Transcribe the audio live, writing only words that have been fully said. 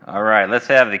All right, let's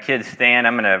have the kids stand.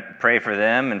 I'm going to pray for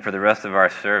them and for the rest of our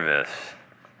service.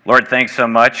 Lord, thanks so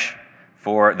much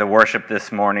for the worship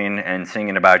this morning and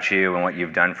singing about you and what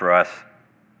you've done for us.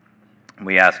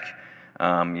 We ask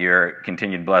your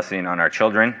continued blessing on our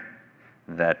children,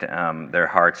 that their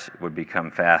hearts would become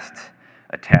fast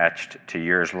attached to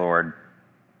yours, Lord.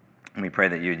 And we pray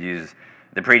that you'd use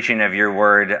the preaching of your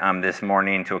word this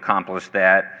morning to accomplish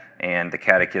that, and the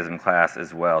catechism class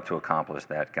as well to accomplish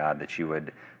that, God, that you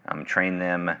would train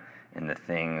them in the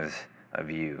things of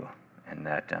you, and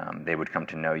that they would come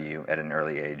to know you at an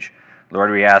early age. Lord,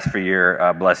 we ask for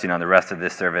your blessing on the rest of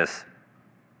this service.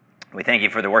 We thank you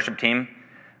for the worship team,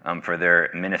 for their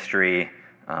ministry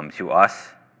to us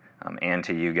and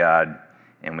to you, God,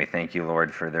 and we thank you,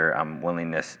 Lord, for their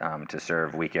willingness to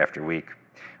serve week after week.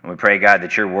 And we pray, God,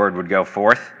 that your word would go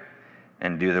forth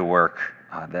and do the work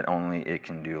that only it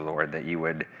can do, Lord, that you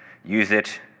would use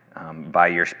it by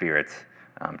your spirits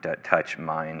to touch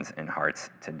minds and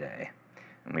hearts today.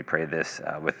 And we pray this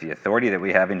with the authority that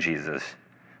we have in Jesus.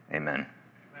 Amen.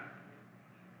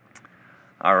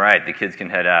 All right, the kids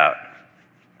can head out.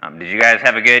 Did you guys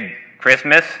have a good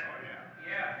Christmas?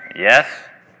 Yeah. Yes?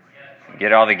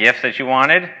 Get all the gifts that you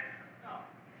wanted?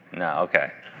 No,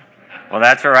 okay. Well,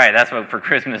 that's all right. That's what for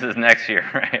Christmas is next year,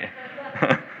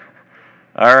 right?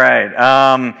 All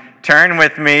right. Turn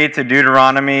with me to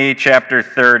Deuteronomy chapter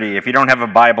 30. If you don't have a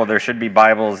Bible, there should be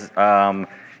Bibles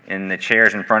in the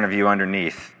chairs in front of you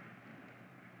underneath.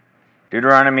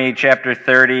 Deuteronomy chapter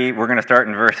 30, we're going to start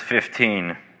in verse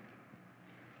 15.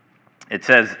 It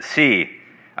says, "See,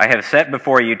 I have set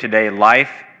before you today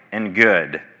life and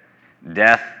good,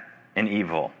 death and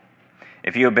evil.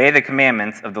 If you obey the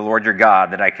commandments of the Lord your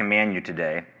God that I command you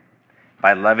today,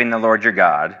 by loving the Lord your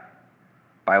God,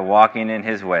 by walking in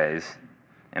his ways,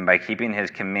 and by keeping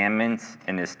his commandments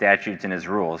and his statutes and his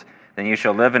rules, then you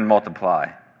shall live and multiply,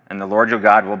 and the Lord your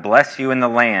God will bless you in the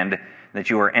land that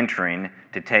you are entering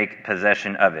to take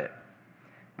possession of it.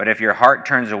 But if your heart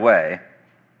turns away,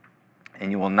 and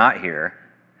you will not hear,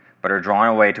 but are drawn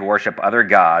away to worship other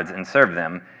gods and serve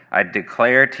them, I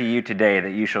declare to you today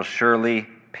that you shall surely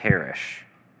perish.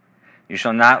 You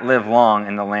shall not live long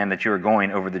in the land that you are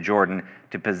going over the Jordan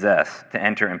to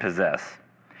enter and possess.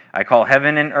 I call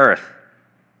heaven and earth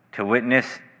to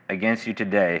witness against you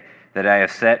today that I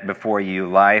have set before you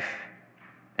life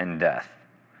and death,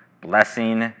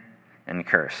 blessing and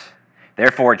curse.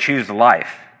 Therefore choose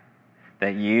life,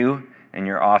 that you and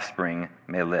your offspring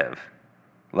may live,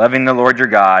 loving the Lord your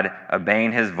God,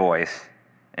 obeying his voice,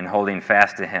 and holding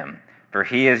fast to him. For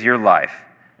he is your life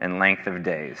and length of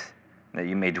days, that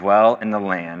you may dwell in the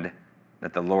land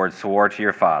that the Lord swore to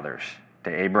your fathers,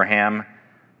 to Abraham,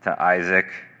 to Isaac,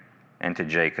 and to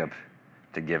Jacob,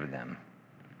 to give them."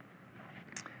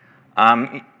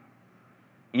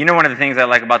 You know one of the things I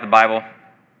like about the Bible?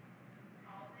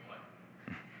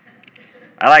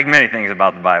 I like many things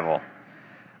about the Bible.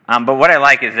 But what I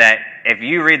like is that if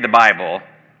you read the Bible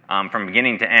from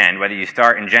beginning to end, whether you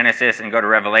start in Genesis and go to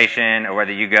Revelation, or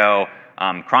whether you go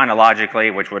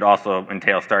chronologically, which would also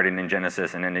entail starting in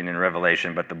Genesis and ending in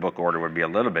Revelation, but the book order would be a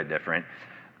little bit different,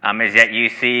 is that you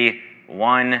see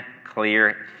one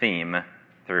clear theme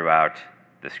throughout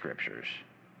the Scriptures.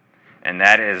 And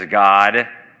that is God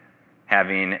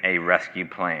having a rescue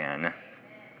plan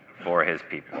for his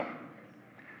people.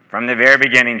 From the very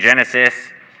beginning, Genesis,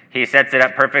 he sets it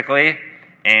up perfectly,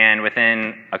 and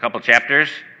within a couple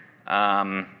chapters,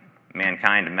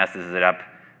 mankind messes it up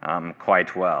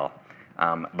quite well.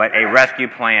 But a rescue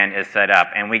plan is set up,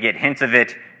 and we get hints of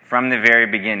it from the very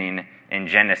beginning in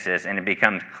Genesis, and it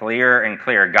becomes clearer and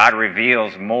clearer. God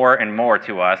reveals more and more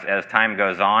to us as time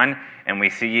goes on, and we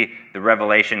see the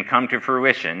revelation come to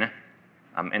fruition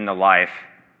in the life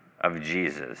of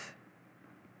Jesus.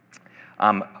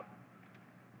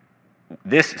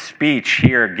 This speech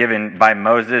here given by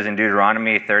Moses in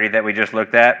Deuteronomy 30 that we just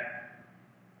looked at,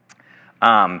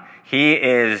 he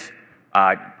is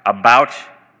about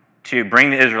to bring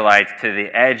the Israelites to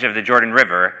the edge of the Jordan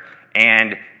River,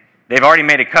 and they've already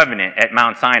made a covenant at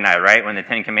Mount Sinai, right, when the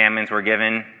Ten Commandments were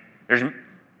given. There's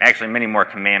actually many more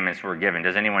commandments were given.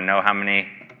 Does anyone know how many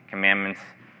commandments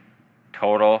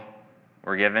total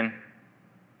were given?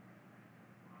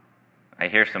 I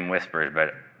hear some whispers,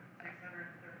 but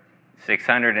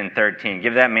 613.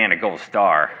 Give that man a gold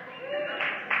star.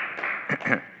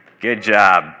 Good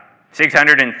job.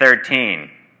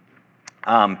 613.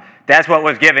 That's what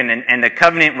was given, and the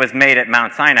covenant was made at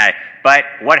Mount Sinai. But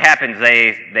what happens?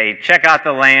 They check out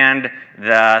the land,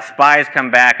 the spies come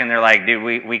back, and they're like, dude,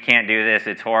 we can't do this,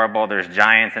 it's horrible, there's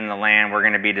giants in the land, we're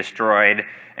going to be destroyed.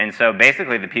 And so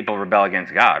basically the people rebel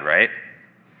against God, right?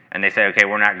 and they say, okay,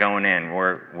 we're not going in.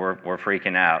 We're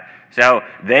freaking out. So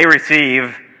they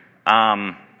receive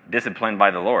discipline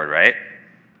by the Lord, right?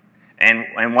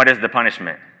 And what is the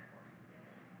punishment?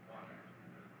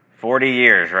 40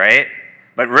 years, right?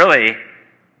 But really,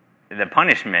 the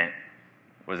punishment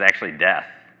was actually death.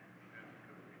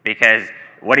 Because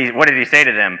what did he say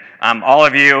to them? All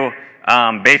of you,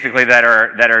 basically that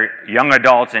are young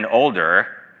adults and older,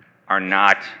 are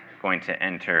not going to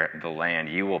enter the land.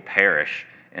 You will perish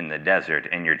in the desert,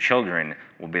 and your children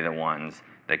will be the ones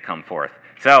that come forth.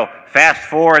 So fast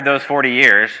forward those 40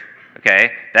 years,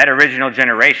 okay, that original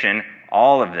generation,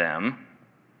 all of them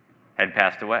had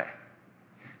passed away.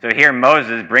 So here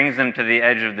Moses brings them to the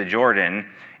edge of the Jordan,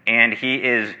 and he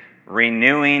is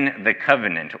renewing the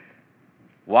covenant.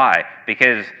 Why?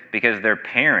 Because their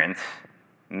parents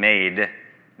made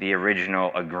the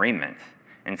original agreement.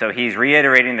 And so he's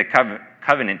reiterating the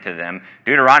covenant to them.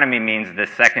 Deuteronomy means the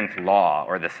second law,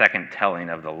 or the second telling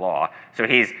of the law. So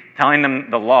he's telling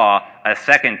them the law a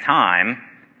second time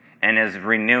and is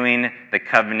renewing the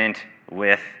covenant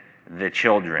with the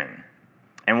children.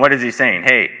 And what is he saying?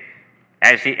 Hey,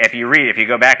 if you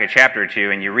go back a chapter or two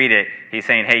and you read it, he's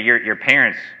saying, hey, your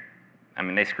parents,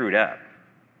 they screwed up.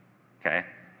 Okay?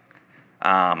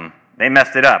 They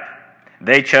messed it up.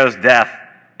 They chose death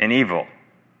and evil.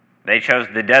 They chose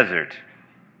the desert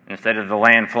instead of the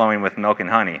land flowing with milk and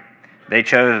honey. They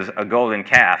chose a golden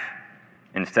calf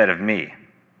instead of me.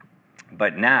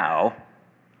 But now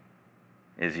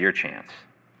is your chance.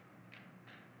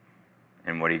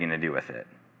 And what are you going to do with it?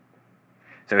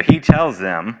 So he tells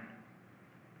them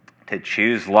to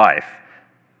choose life.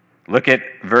 Look at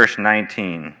verse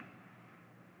 19.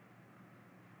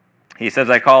 He says,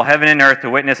 I call heaven and earth to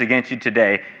witness against you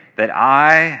today that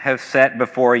I have set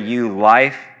before you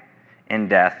life and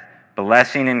death,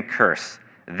 blessing and curse.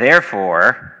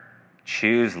 Therefore,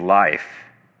 choose life.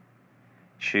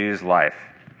 Choose life.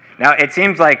 Now, it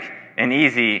seems like an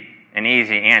easy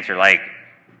answer, like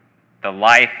the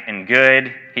life and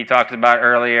good he talked about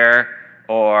earlier,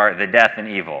 or the death and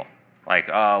evil. Like,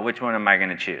 which one am I going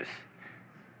to choose?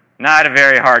 Not a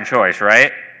very hard choice,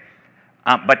 right?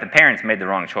 But the parents made the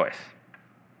wrong choice.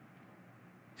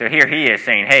 So here he is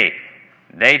saying, hey,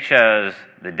 they chose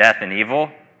the death and evil,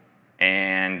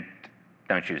 and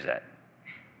don't choose that.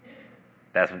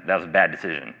 That was a bad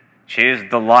decision. Choose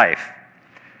the life.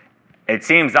 It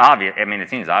seems obvious. It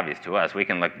seems obvious to us. We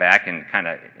can look back and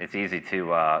it's easy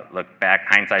to look back.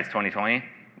 Hindsight's 20/20.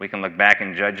 We can look back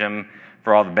and judge them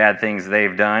for all the bad things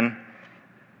they've done.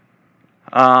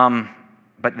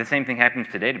 But the same thing happens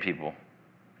today to people.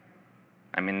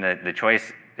 The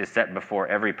choice is set before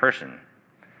every person.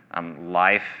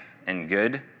 Life and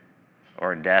good,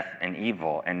 or death and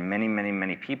evil. And many, many,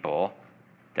 many people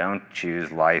don't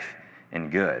choose life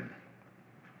and good.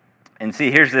 And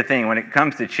see, here's the thing. When it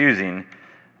comes to choosing,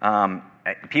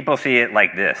 people see it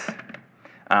like this.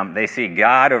 They see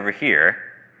God over here,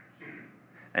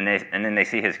 and then they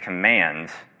see his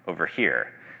commands over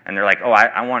here. And they're like, oh,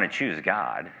 I want to choose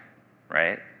God,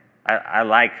 right? I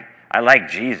like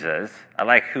Jesus. I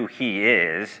like who he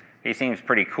is. He seems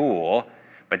pretty cool.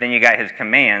 But then you got his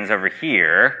commands over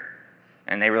here,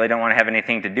 and they really don't want to have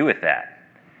anything to do with that.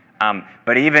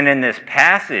 But even in this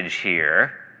passage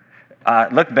here,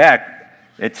 look back.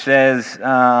 It says,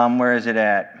 where is it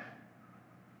at?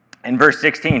 In verse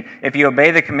 16, if you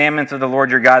obey the commandments of the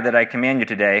Lord your God that I command you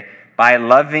today, by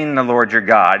loving the Lord your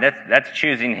God, that's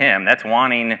choosing him. That's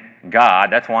wanting God.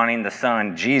 That's wanting the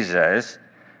Son, Jesus.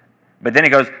 But then it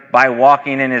goes, by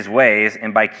walking in his ways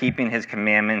and by keeping his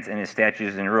commandments and his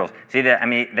statutes and rules. See that?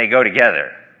 They go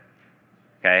together.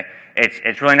 Okay?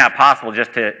 It's really not possible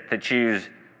just to choose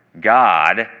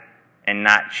God and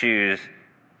not choose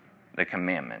the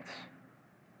commandments.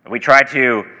 We try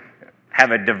to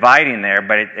have a dividing there,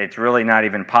 but it's really not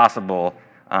even possible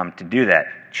to do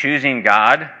that. Choosing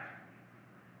God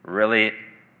really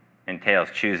entails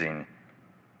choosing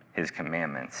his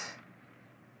commandments.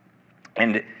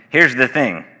 And here's the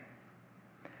thing.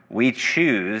 We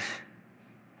choose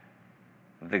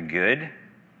the good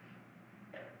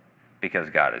because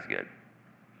God is good.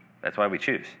 That's why we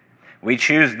choose. We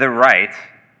choose the right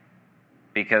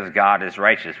because God is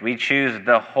righteous. We choose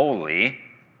the holy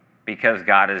because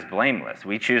God is blameless.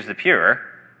 We choose the pure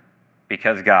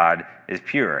because God is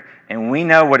pure. And we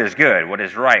know what is good, what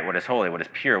is right, what is holy, what is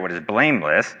pure, what is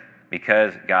blameless,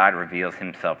 because God reveals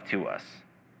himself to us.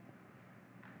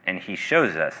 And he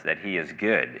shows us that he is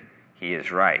good, he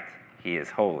is right, he is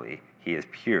holy, he is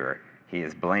pure, he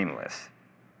is blameless.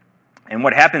 And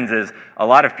what happens is, a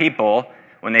lot of people,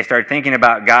 when they start thinking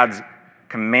about God's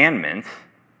commandments,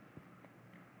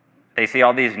 they see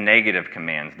all these negative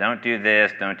commands. Don't do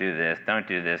this, don't do this, don't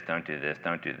do this, don't do this,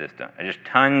 don't do this. Don't. Just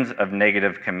tons of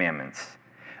negative commandments.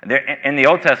 In the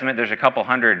Old Testament, there's a couple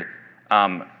hundred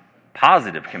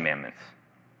positive commandments.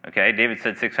 Okay, David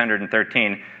said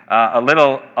 613.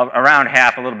 Around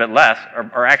half, a little bit less,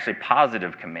 are actually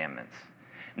positive commandments.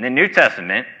 In the New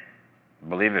Testament,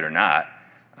 believe it or not,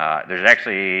 there's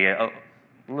actually a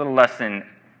little less than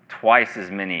twice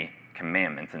as many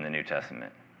commandments in the New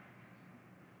Testament.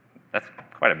 That's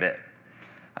quite a bit.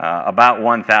 About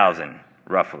 1,000,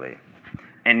 roughly.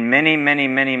 And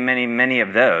many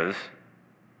of those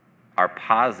are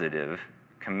positive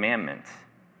commandments.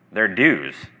 They're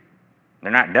do's.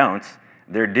 They're not don'ts,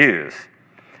 they're do's.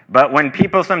 But when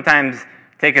people sometimes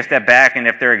take a step back and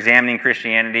if they're examining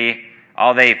Christianity,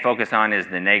 all they focus on is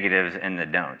the negatives and the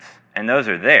don'ts. And those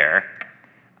are there,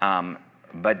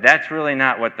 but that's really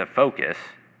not what the focus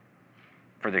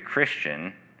for the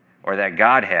Christian or that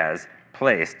God has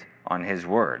placed on His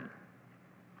Word.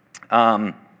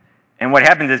 And what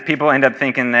happens is people end up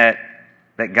thinking that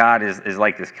God is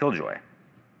like this killjoy.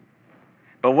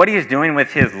 But what He is doing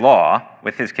with His law,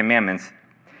 with His commandments,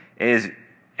 is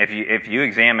if you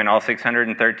examine all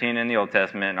 613 in the Old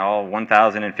Testament and all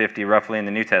 1,050 roughly in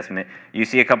the New Testament, you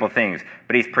see a couple things.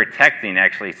 But He's protecting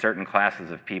actually certain classes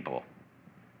of people.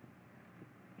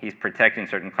 He's protecting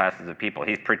certain classes of people.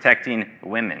 He's protecting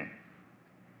women.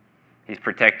 He's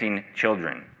protecting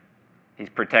children. He's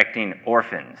protecting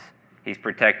orphans. He's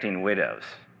protecting widows.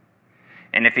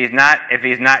 And if he's not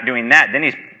doing that, then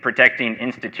He's protecting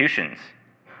institutions.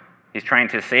 He's trying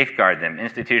to safeguard them.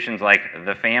 Institutions like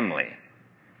the family,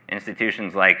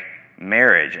 institutions like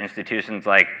marriage, institutions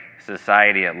like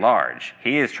society at large.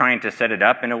 He is trying to set it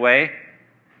up in a way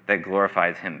that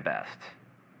glorifies Him best.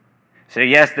 So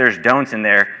yes, there's don'ts in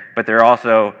there, but there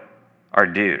also are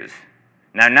do's.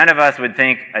 Now, none of us would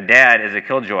think a dad is a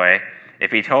killjoy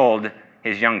if he told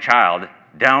his young child,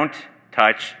 don't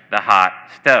touch the hot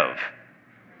stove,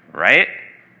 right?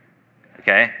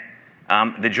 Okay?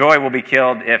 The joy will be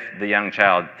killed if the young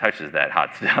child touches that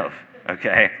hot stove,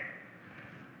 okay?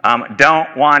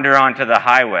 Don't wander onto the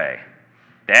highway.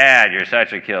 Dad, you're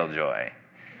such a killjoy.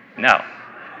 No.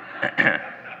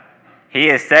 He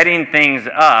is setting things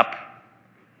up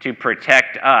to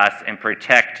protect us and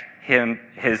protect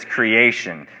His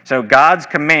creation. So God's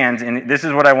commands, and this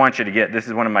is what I want you to get, this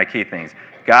is one of my key things.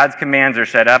 God's commands are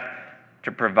set up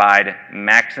to provide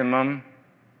maximum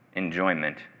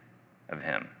enjoyment of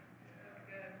Him.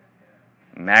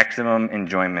 Maximum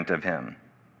enjoyment of Him.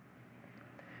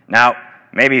 Now,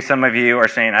 maybe some of you are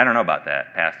saying, I don't know about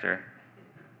that, Pastor.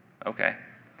 Okay.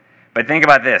 But think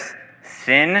about this.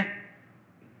 Sin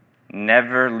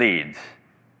never leads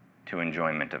to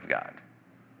enjoyment of God.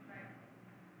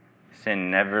 Sin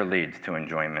never leads to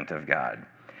enjoyment of God.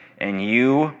 And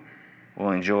you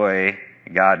will enjoy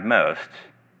God most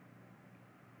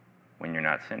when you're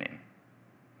not sinning.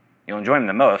 You'll enjoy Him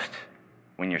the most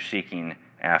when you're seeking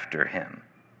after Him.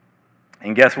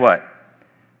 And guess what?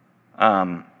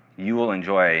 You will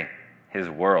enjoy His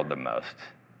world the most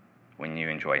when you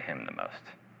enjoy Him the most.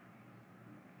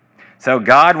 So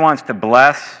God wants to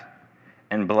bless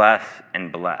and bless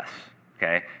and bless.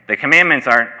 Okay? The commandments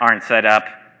aren't set up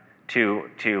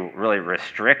to really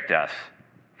restrict us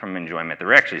from enjoyment.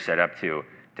 They're actually set up to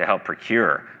help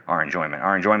procure our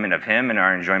enjoyment of Him and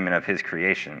our enjoyment of His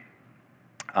creation.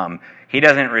 He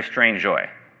doesn't restrain joy.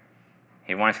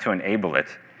 He wants to enable it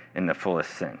in the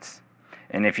fullest sense.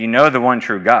 And if you know the one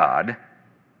true God,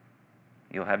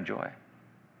 you'll have joy.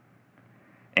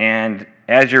 And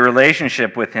as your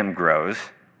relationship with Him grows,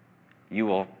 you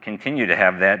will continue to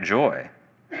have that joy.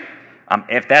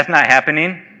 If that's not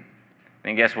happening,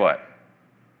 then guess what?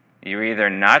 You're either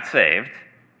not saved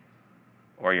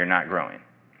or you're not growing.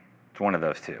 It's one of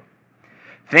those two.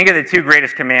 Think of the two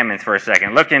greatest commandments for a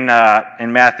second. Look in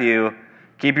Matthew,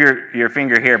 keep your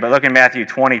finger here, but look in Matthew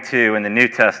 22 in the New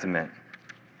Testament.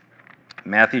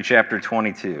 Matthew chapter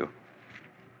 22.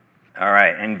 All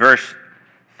right, in verse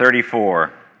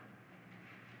 34.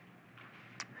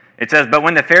 It says, "But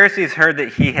when the Pharisees heard that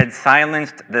He had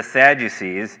silenced the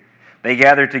Sadducees, they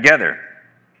gathered together.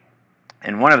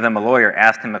 And one of them, a lawyer,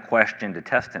 asked Him a question to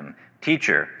test Him.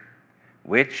 'Teacher,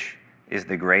 which is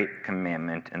the great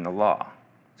commandment in the law?'"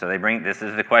 So this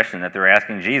is the question that they're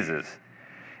asking Jesus.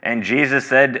 And Jesus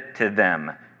said to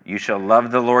them, "You shall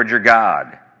love the Lord your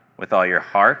God with all your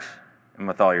heart and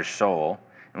with all your soul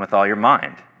and with all your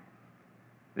mind.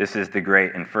 This is the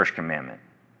great and first commandment.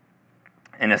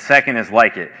 And a second is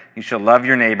like it. You shall love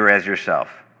your neighbor as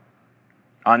yourself.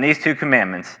 On these two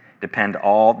commandments depend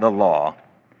all the law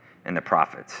and the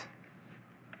prophets."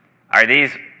 Are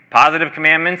these positive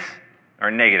commandments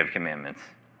or negative commandments?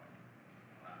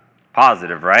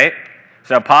 Positive, right?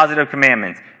 So positive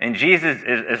commandments. And Jesus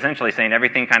is essentially saying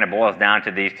everything kind of boils down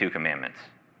to these two commandments.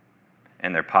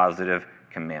 And they're positive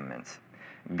commandments.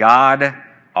 God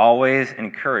always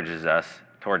encourages us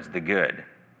towards the good.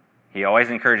 He always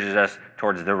encourages us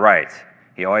towards the right.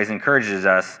 He always encourages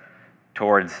us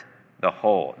towards the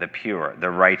whole, the pure, the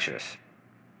righteous.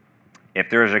 If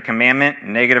there is a commandment,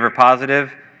 negative or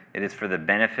positive, it is for the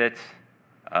benefits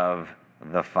of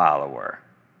the follower.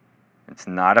 It's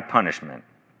not a punishment.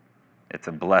 It's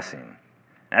a blessing.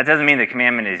 That doesn't mean the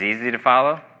commandment is easy to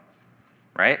follow,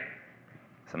 right?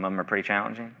 Some of them are pretty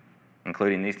challenging,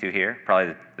 including these two here,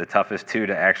 probably the toughest two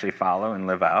to actually follow and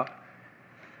live out.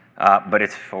 But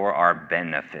it's for our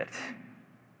benefit,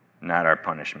 not our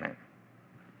punishment.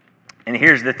 And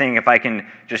here's the thing, if I can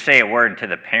just say a word to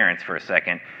the parents for a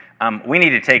second. We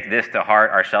need to take this to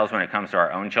heart ourselves when it comes to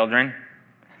our own children.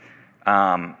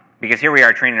 Because here we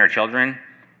are training our children,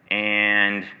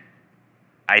 and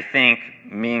I think,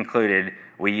 me included,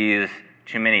 we use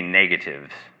too many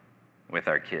negatives with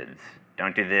our kids.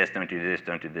 Don't do this, don't do this,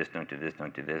 don't do this, don't do this,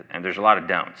 don't do this. And there's a lot of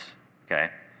don'ts,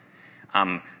 okay?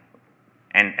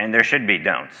 And there should be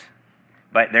don'ts.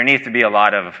 But there needs to be a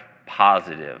lot of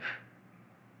positive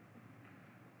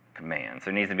commands.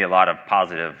 There needs to be a lot of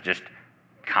positive just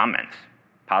comments,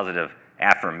 positive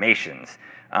affirmations.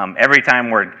 Every time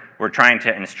we're trying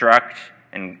to instruct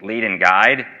and lead and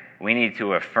guide, we need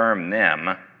to affirm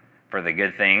them for the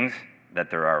good things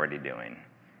that they're already doing.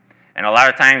 And a lot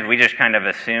of times we just kind of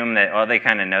assume that, oh, they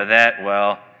kind of know that.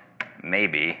 Well,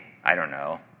 maybe. I don't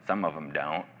know. Some of them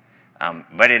don't.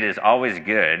 But it is always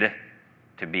good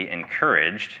to be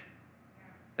encouraged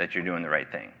that you're doing the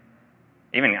right thing.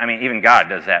 Even God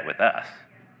does that with us.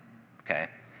 Okay?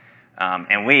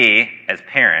 And we, as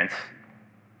parents,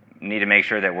 need to make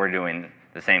sure that we're doing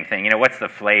the same thing. You know, what's the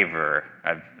flavor?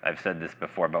 I've said this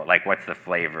before, but like, what's the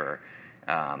flavor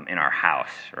in our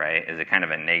house, right? Is it kind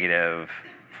of a negative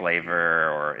flavor,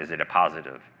 or is it a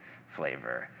positive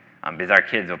flavor? Because our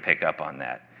kids will pick up on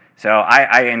that. So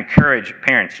I encourage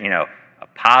parents, a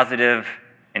positive,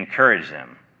 encourage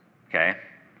them, okay?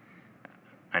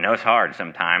 I know it's hard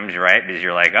sometimes, right? Because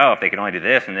you're like, oh, if they could only do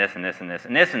this and this and this and this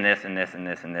and this and this and this and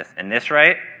this and this and this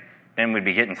right, then we'd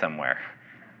be getting somewhere,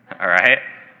 all right?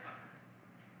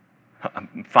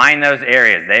 Find those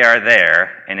areas. They are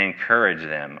there, and encourage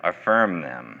them, affirm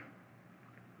them.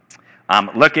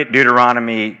 Look at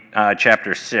Deuteronomy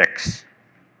chapter 6.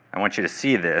 I want you to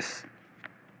see this,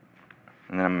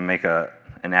 and then I'm going to make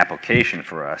an application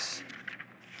for us.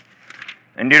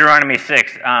 In Deuteronomy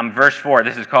 6, verse 4,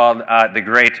 this is called the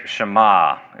Great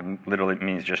Shema. It literally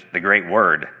means just the great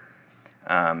word.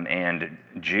 And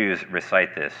Jews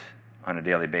recite this on a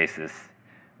daily basis.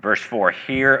 Verse 4,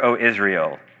 Hear, O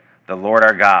Israel, the Lord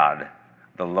our God,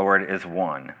 the Lord is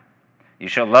one. You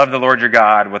shall love the Lord your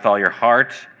God with all your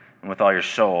heart, and with all your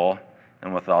soul,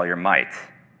 and with all your might.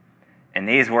 And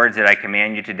these words that I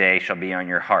command you today shall be on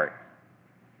your heart.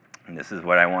 And this is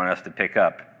what I want us to pick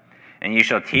up. And you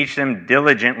shall teach them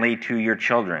diligently to your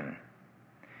children,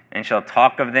 and shall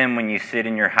talk of them when you sit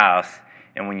in your house,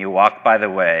 and when you walk by the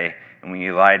way, and when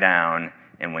you lie down,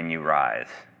 and when you rise.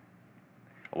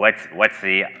 What's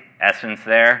the essence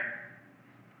there?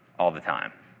 All the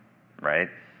time, right?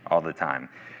 All the time.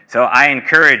 So I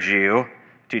encourage you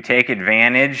to take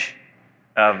advantage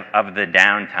of the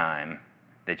downtime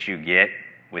that you get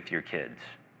with your kids.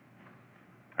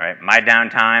 All right, my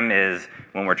downtime is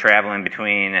when we're traveling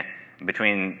between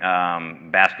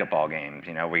basketball games.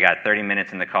 We got 30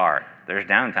 minutes in the car. There's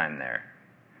downtime there.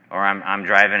 Or I'm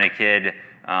driving a kid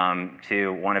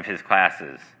to one of his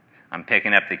classes. I'm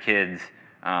picking up the kids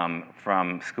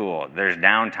from school. There's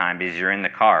downtime because you're in the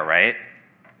car, right?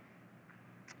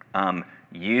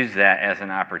 Use that as an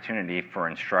opportunity for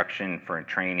instruction, for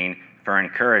training, for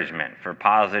encouragement, for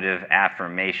positive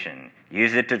affirmation.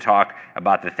 Use it to talk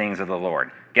about the things of the Lord.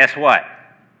 Guess what?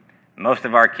 Most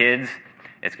of our kids,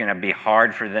 it's going to be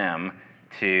hard for them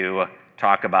to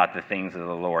talk about the things of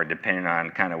the Lord depending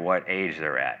on kind of what age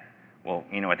they're at. Well,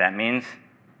 you know what that means?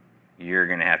 You're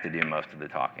going to have to do most of the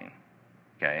talking.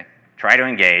 Okay? Try to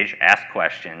engage, ask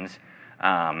questions,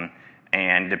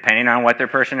 and depending on what their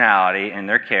personality and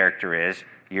their character is,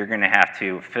 you're going to have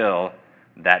to fill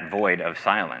that void of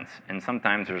silence. And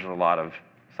sometimes there's a lot of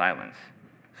silence.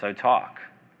 So talk,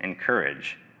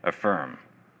 encourage, affirm.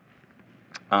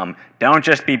 Don't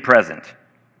just be present.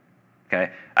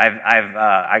 Okay,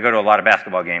 I go to a lot of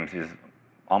basketball games because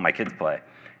all my kids play,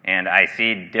 and I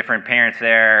see different parents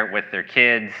there with their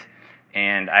kids,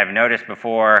 and I've noticed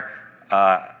before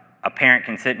a parent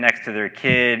can sit next to their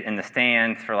kid in the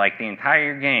stands for like the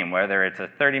entire game, whether it's a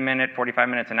 30-minute, 45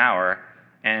 minutes, an hour,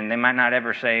 and they might not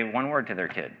ever say one word to their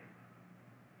kid.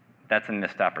 That's a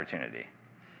missed opportunity.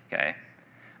 Okay?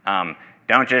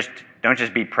 Don't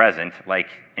just be present, like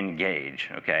engage.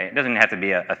 Okay? It doesn't have to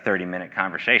be a 30-minute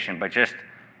conversation, but just,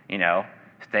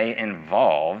 stay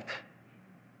involved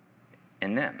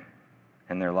in them,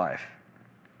 in their life.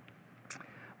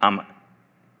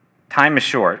 Time is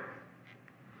short,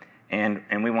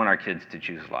 and we want our kids to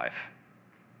choose life,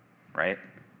 right?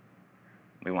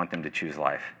 We want them to choose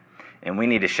life, and we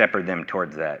need to shepherd them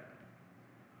towards that.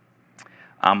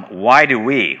 Why do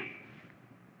we,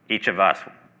 each of us,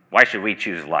 why should we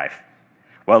choose life?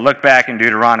 Well, look back in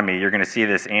Deuteronomy. You're going to see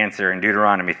this answer in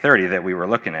Deuteronomy 30 that we were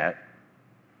looking at.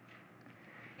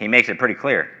 He makes it pretty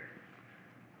clear.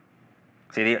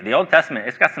 See, the Old Testament,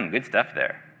 it's got some good stuff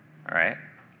there, all right?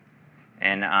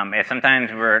 And if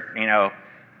sometimes we're,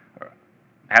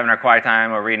 having our quiet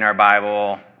time or reading our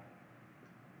Bible,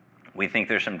 we think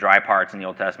there's some dry parts in the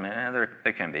Old Testament.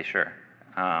 There can be, sure.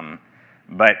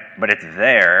 But it's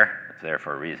there. It's there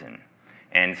for a reason.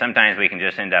 And sometimes we can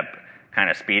just end up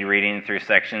kind of speed reading through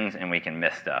sections and we can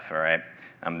miss stuff, all right?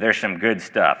 There's some good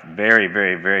stuff, very,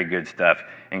 very, very good stuff,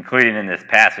 including in this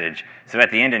passage. So at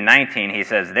the end of 19, he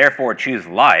says, "Therefore choose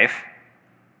life,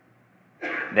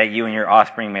 that you and your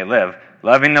offspring may live,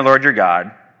 loving the Lord your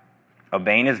God,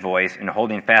 obeying his voice, and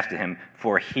holding fast to him,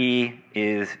 for he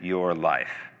is your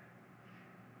life."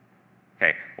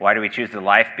 Okay, why do we choose the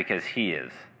life? Because he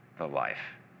is the life.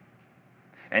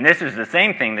 And this is the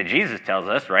same thing that Jesus tells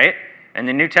us, right, in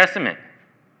the New Testament.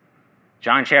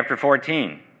 John chapter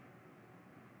 14.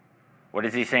 What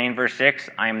does he say in verse 6?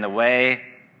 "I am the way,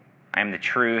 I am the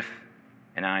truth,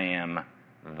 and I am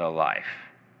the life."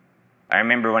 I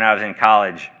remember when I was in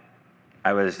college,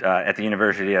 I was at the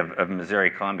University of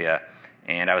Missouri-Columbia,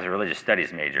 and I was a religious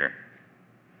studies major.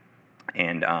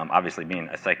 And obviously being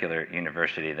a secular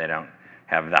university, they don't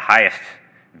have the highest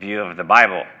view of the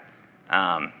Bible.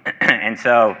 And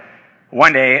so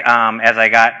one day, as I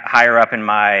got higher up in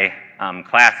my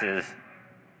classes,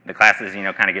 the classes,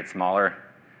 kind of get smaller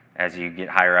as you get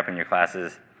higher up in your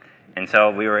classes. And so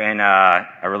we were in a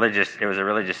religious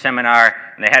seminar,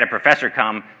 and they had a professor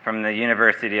come from the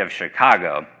University of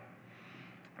Chicago.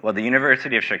 Well, the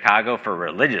University of Chicago for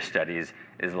religious studies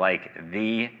is like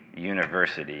the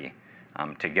university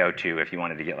to go to if you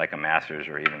wanted to get like a master's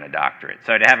or even a doctorate.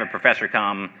 So to have a professor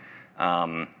come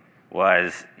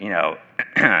was,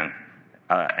 an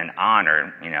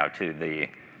honor, to the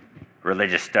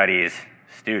religious studies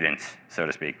students, so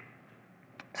to speak.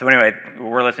 So anyway,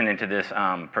 we're listening to this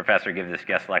professor give this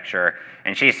guest lecture,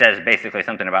 and she says basically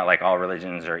something about like all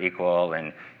religions are equal,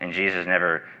 and Jesus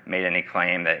never made any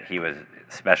claim that he was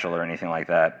special or anything like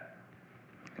that.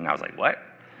 And I was like, what?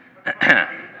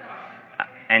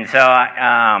 And so,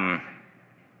 I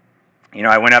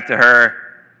went up to her.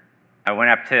 I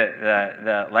went up to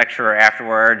the lecturer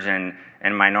afterwards, and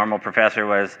my normal professor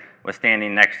was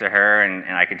standing next to her,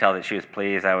 and I could tell that she was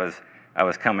pleased. I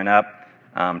was coming up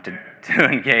to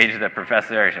engage the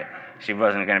professor. She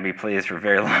wasn't going to be pleased for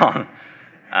very long.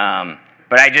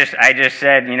 But I just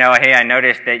said, hey, I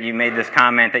noticed that you made this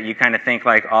comment that you kind of think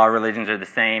like all religions are the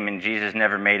same, and Jesus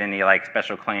never made any like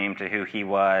special claim to who he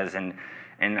was, and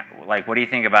like, what do you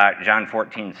think about John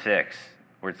 14:6,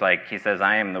 where it's like he says,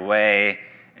 "I am the way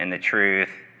and the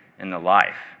truth and the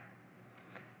life."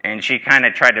 And she kind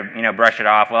of tried to brush it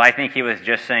off. Well, I think he was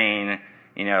just saying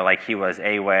like he was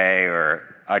a way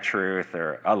or a truth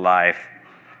or a life.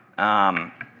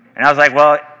 And I was like,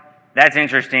 well, that's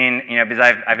interesting, because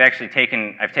I've actually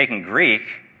taken Greek,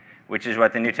 which is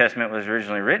what the New Testament was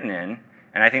originally written in,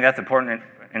 and I think that's an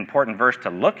important verse to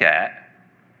look at.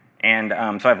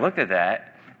 And so I've looked at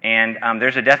that, and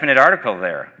there's a definite article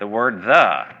there, the word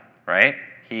 "the," right?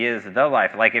 He is the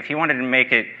life. Like if he wanted to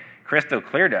make it crystal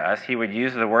clear to us, he would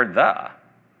use the word "the,"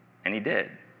 and he did,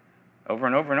 over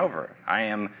and over and over. I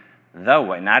am the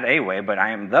way, not a way, but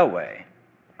I am the way.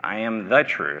 I am the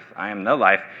truth. I am the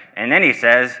life. And then he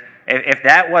says, if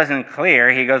that wasn't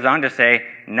clear, he goes on to say,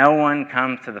 "No one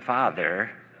comes to the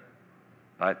Father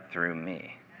but through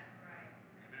me."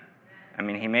 I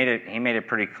mean, he made it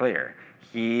pretty clear.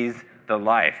 He's the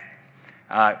life.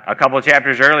 A couple of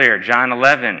chapters earlier, John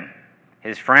 11,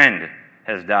 his friend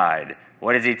has died.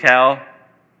 What does he tell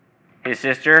his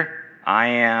sister? "I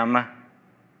am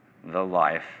the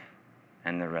life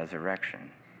and the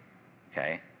resurrection."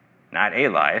 Okay? Not a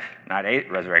life, not a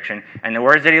resurrection. And the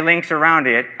words that he links around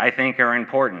it, I think, are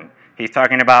important. He's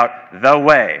talking about the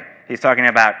way. He's talking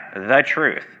about the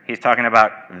truth. He's talking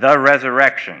about the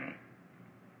resurrection.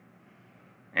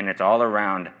 And it's all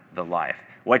around the life.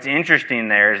 What's interesting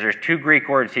there is there's two Greek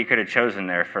words he could have chosen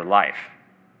there for life.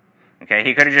 Okay,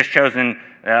 he could have just chosen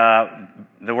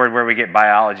the word where we get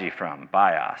biology from,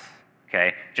 bios.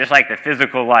 Okay, just like the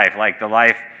physical life, like the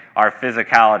life, our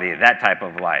physicality, that type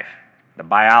of life, the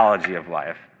biology of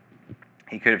life.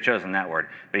 He could have chosen that word,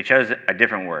 but he chose a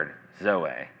different word,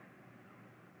 zoe.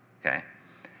 Okay,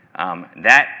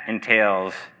 that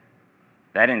entails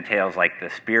like the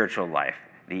spiritual life,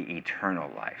 the eternal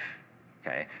life.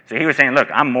 Okay, so he was saying, look,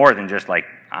 I'm more than just like,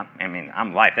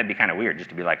 I'm life. That'd be kind of weird just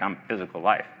to be like, I'm physical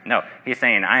life. No, he's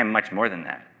saying, I am much more than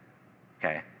that.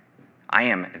 Okay, I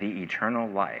am the eternal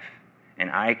life,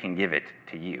 and I can give it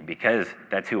to you. Because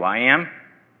that's who I am,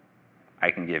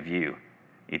 I can give you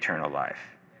eternal life.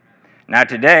 Now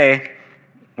today,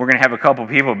 we're going to have a couple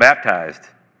people baptized.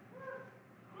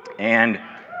 And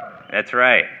that's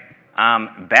right.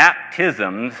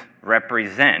 Baptisms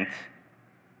represent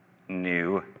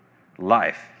new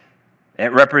life.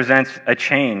 It represents a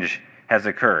change has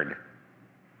occurred.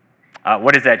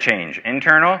 What is that change?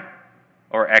 Internal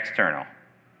or external?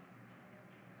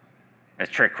 It's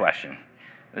a trick question.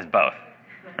 It's both,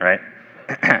 right?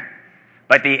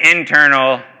 But the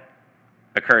internal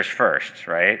occurs first,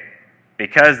 right?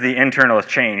 Because the internal has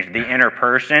changed, the inner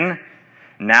person,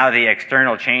 now the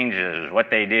external changes, what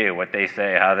they do, what they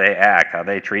say, how they act, how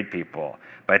they treat people.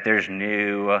 But there's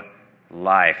new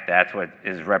life. That's what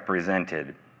is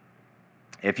represented.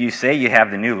 If you say you have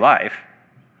the new life,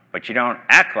 but you don't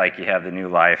act like you have the new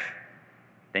life,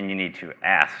 then you need to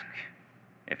ask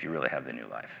if you really have the new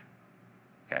life.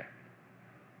 Okay?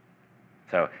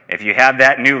 So if you have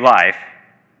that new life,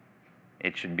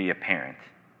 it should be apparent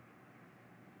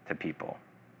to people.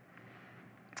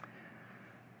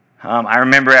 I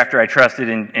remember after I trusted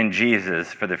in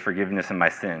Jesus for the forgiveness of my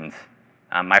sins,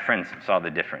 my friends saw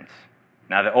the difference.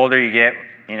 Now, the older you get,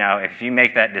 if you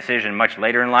make that decision much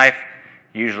later in life,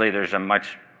 usually there's a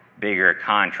much bigger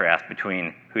contrast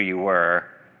between who you were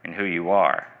and who you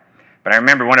are. But I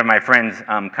remember one of my friends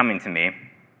coming to me,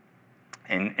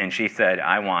 and she said,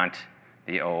 I want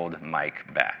the old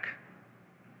Mike back.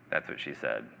 That's what she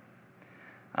said.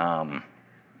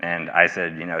 And I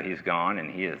said, he's gone,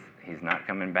 and he's not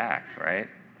coming back, right?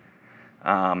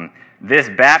 This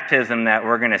baptism that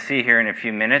we're going to see here in a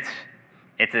few minutes,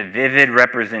 it's a vivid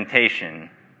representation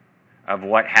of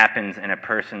what happens in a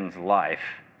person's life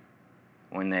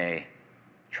when they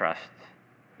trust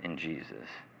in Jesus.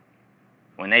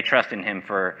 When they trust in him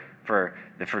for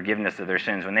the forgiveness of their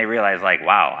sins, when they realize, like,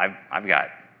 wow, I've got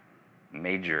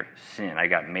major sin, I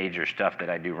got major stuff that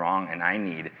I do wrong, and I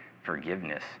need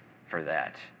forgiveness for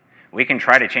that. We can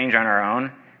try to change on our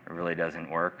own. It really doesn't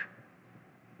work.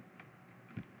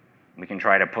 We can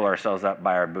try to pull ourselves up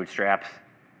by our bootstraps.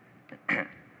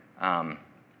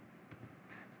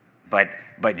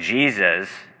 But Jesus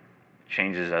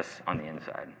changes us on the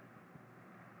inside.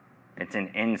 It's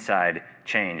an inside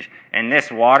change. And this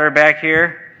water back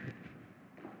here,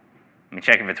 let me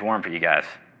check if it's warm for you guys.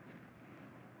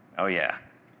 Oh yeah.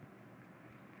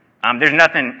 There's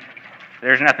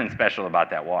nothing special about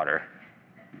that water.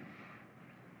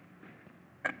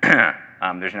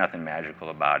 There's nothing magical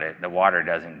about it. The water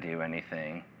doesn't do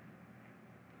anything.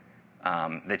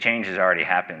 The change has already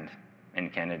happened in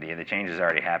Kennedy. The change has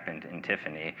already happened in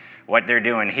Tiffany. What they're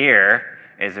doing here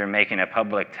is they're making a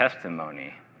public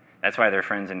testimony. That's why their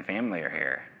friends and family are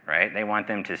here, right? They want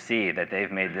them to see that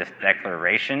they've made this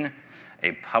declaration,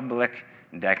 a public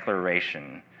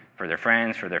declaration for their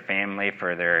friends, for their family,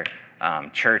 for their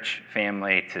church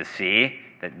family to see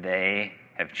that they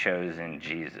have chosen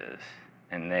Jesus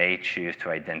and they choose to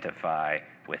identify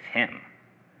with him.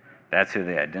 That's who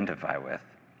they identify with.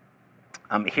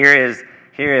 Here is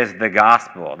the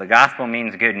gospel. The gospel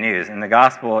means good news, and the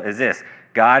gospel is this.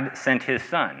 God sent his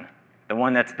son, the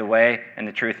one that's the way and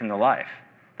the truth and the life,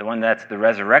 the one that's the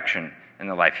resurrection and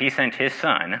the life. He sent his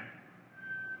son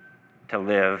to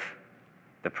live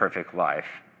the perfect life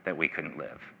that we couldn't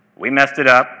live. We messed it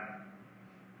up.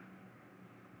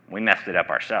 We messed it up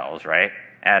ourselves, right?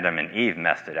 Adam and Eve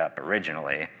messed it up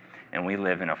originally, and we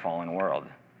live in a fallen world.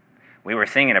 We were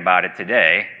singing about it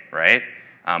today, right?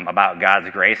 About God's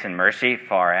grace and mercy,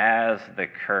 far as the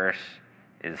curse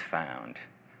is found.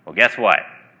 Well, guess what?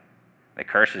 The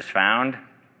curse is found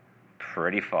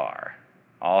pretty far.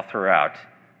 All throughout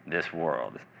this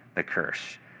world, the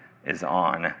curse is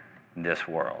on this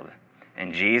world.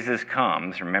 And Jesus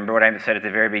comes, remember what I said at the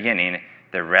very beginning,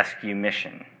 the rescue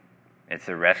mission. It's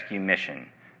a rescue mission.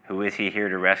 Who is he here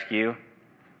to rescue?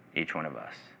 Each one of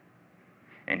us.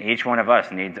 And each one of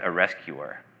us needs a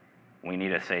rescuer. We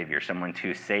need a Savior, someone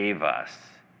to save us.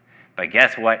 But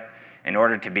guess what? In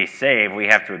order to be saved, we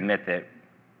have to admit that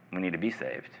we need to be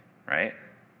saved, right?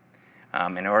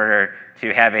 In order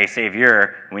to have a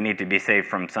Savior, we need to be saved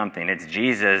from something. It's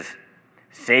Jesus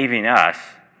saving us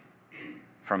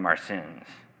from our sins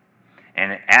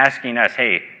and asking us,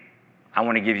 hey, I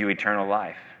want to give you eternal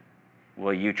life.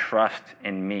 Will you trust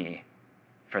in me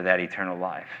for that eternal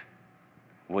life?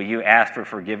 Will you ask for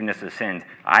forgiveness of sins?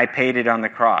 I paid it on the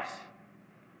cross.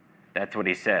 That's what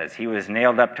he says. He was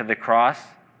nailed up to the cross,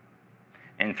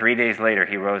 and 3 days later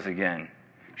he rose again,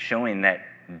 showing that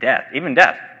death, even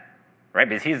death, right?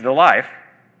 Because he's the life.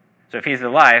 So if he's the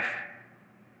life,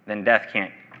 then death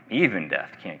can't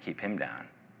keep him down.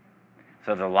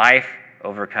 So the life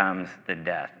overcomes the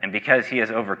death. And because he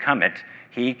has overcome it,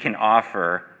 he can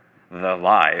offer the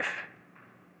life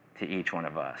to each one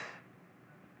of us.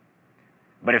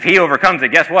 But if he overcomes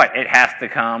it, guess what? It has to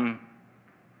come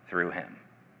through him.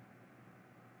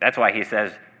 That's why he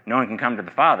says, no one can come to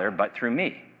the Father but through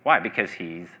me. Why? Because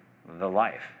he's the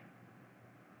life.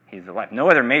 He's the life. No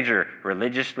other major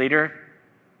religious leader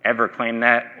ever claimed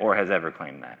that or has ever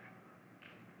claimed that.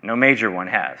 No major one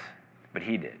has, but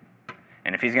he did.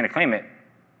 And if he's going to claim it,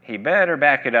 he better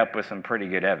back it up with some pretty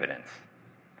good evidence.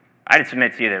 I'd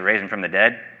submit to you that raising from the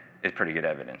dead is pretty good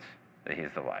evidence that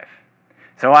he's the life.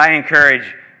 So I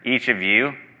encourage each of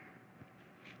you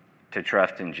to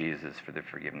trust in Jesus for the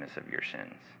forgiveness of your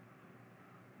sins.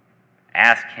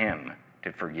 Ask him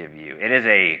to forgive you. It is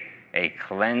a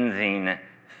cleansing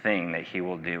thing that he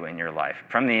will do in your life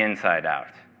from the inside out.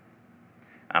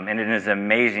 And it is an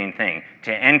amazing thing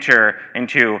to enter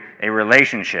into a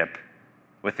relationship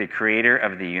with the creator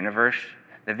of the universe.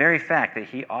 The very fact that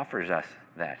he offers us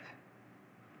that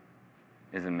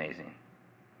is amazing.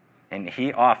 And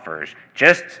he offers,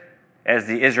 just as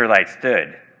the Israelites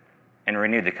stood and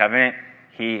renewed the covenant,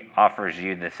 he offers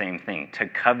you the same thing, to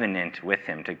covenant with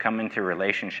him, to come into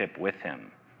relationship with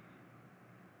him.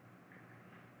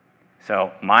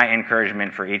 So my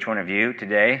encouragement for each one of you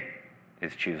today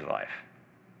is choose life.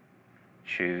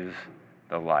 Choose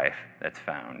the life that's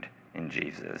found in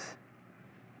Jesus.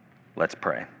 Let's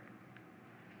pray.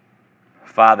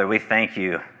 Father, we thank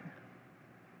you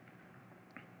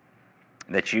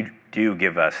that you do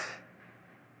give us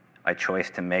a choice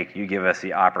to make. You give us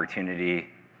the opportunity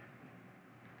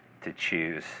to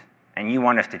choose. And you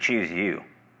want us to choose you.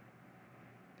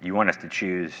 You want us to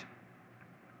choose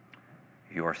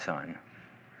your Son.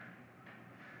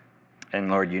 And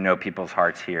Lord, you know people's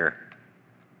hearts here,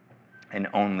 and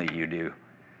only you do.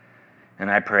 And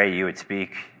I pray you would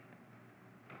speak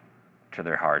to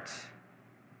their hearts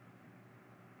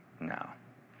now.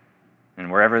 And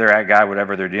wherever they're at, God,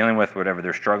 whatever they're dealing with, whatever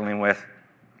they're struggling with,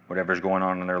 whatever's going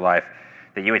on in their life,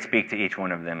 that you would speak to each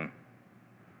one of them.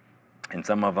 And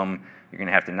some of them, you're going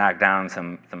to have to knock down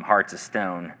some hearts of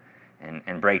stone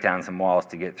and break down some walls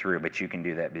to get through, but you can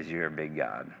do that because you're a big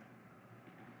God.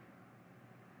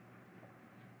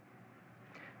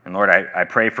 And Lord, I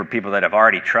pray for people that have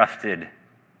already trusted.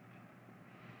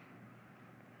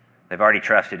 They've already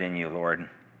trusted in you, Lord.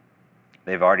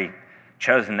 They've already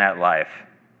chosen that life.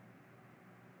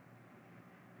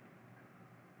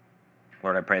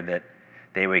 Lord, I pray that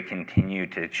they would continue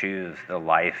to choose the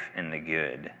life and the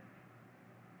good.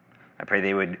 I pray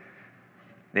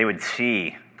they would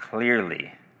see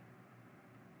clearly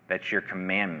that your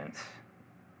commandments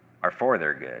are for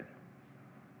their good.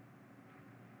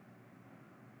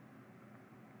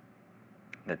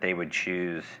 That they would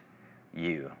choose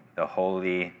you, the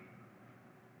holy,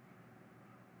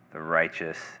 the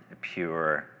righteous, the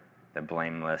pure, the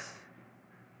blameless,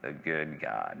 the good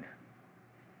God.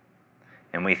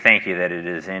 And we thank you that it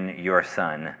is in your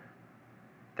Son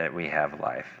that we have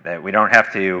life, that we don't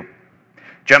have to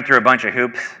jump through a bunch of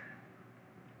hoops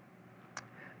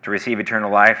to receive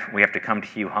eternal life. We have to come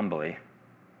to you humbly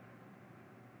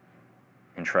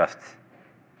and trust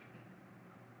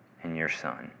in your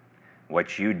Son,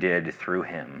 what you did through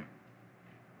him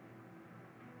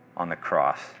on the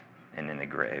cross and in the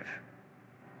grave.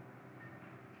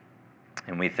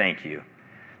 And we thank you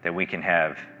that we can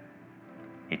have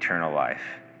eternal life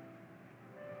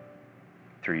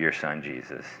through your Son,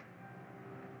 Jesus.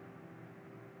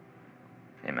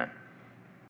 Amen.